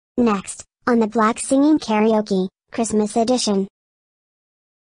Next, on the Black Singing Karaoke, Christmas Edition.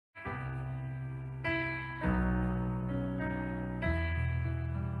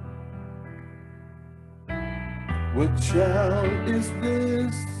 What child is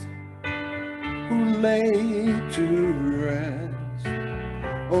this who laid to rest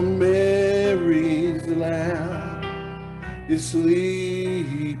on Mary's lap is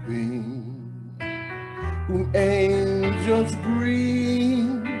sleeping, whom angels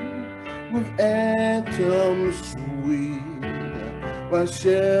greet with anthems sweet, while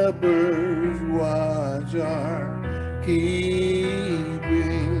shepherds watch are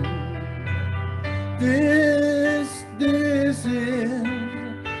keeping. This is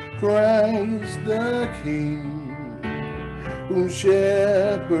Christ the King, whom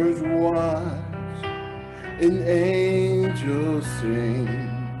shepherds watch and angels sing.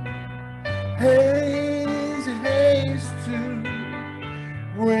 Haste, haste to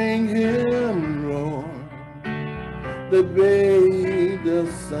bring him, Lord, the babe, the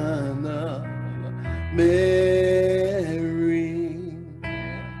Son of Mary.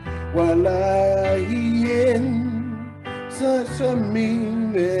 While I in such a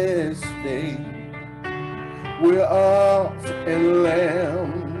mean estate, where ox and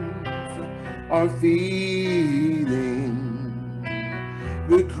lambs are feeding,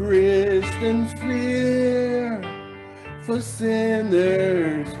 the Christians fear for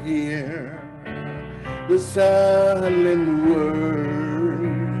sinners here. The silent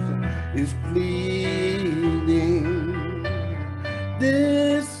words is pleading.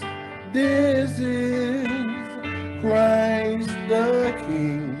 This is Christ the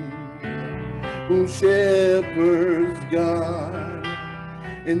King, whom shepherds guard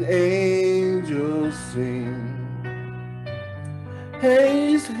and angels sing.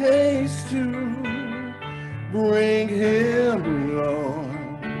 Haste, haste to bring him, Lord,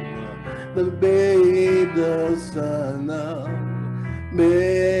 the babe, the Son of Mary,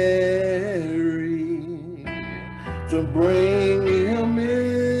 to bring him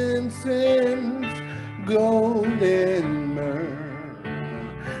incense, gold and myrrh.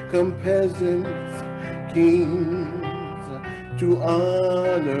 Come peasants, kings, to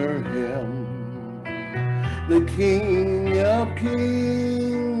honor him, the King of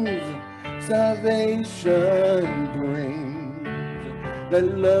kings. Salvation brings, that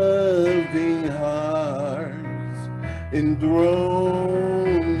loving hearts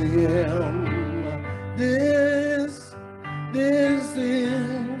enthrone him. This is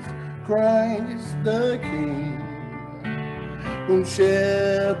Christ the King, whom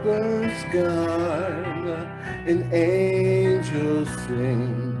shepherds guard and angels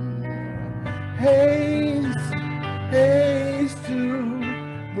sing. Haste, haste to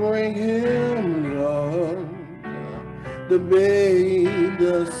bring him, Lord, the babe,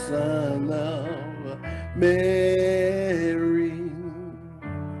 the Son of Mary.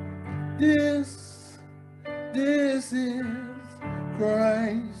 This is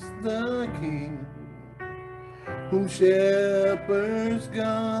Christ the King, whom shepherds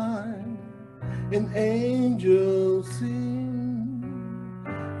guard and angels sing.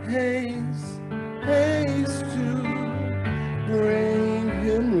 Haste, haste to bring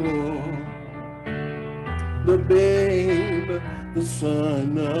him, Lord, the babe, the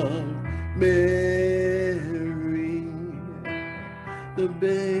Son of Mary, the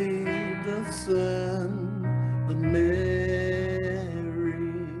babe, the Son of Mary,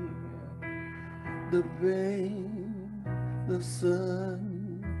 the babe, the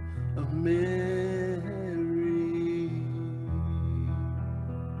Son of Mary.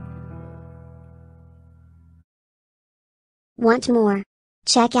 Want more?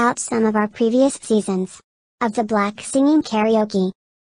 Check out some of our previous seasons of the Black Singing Karaoke.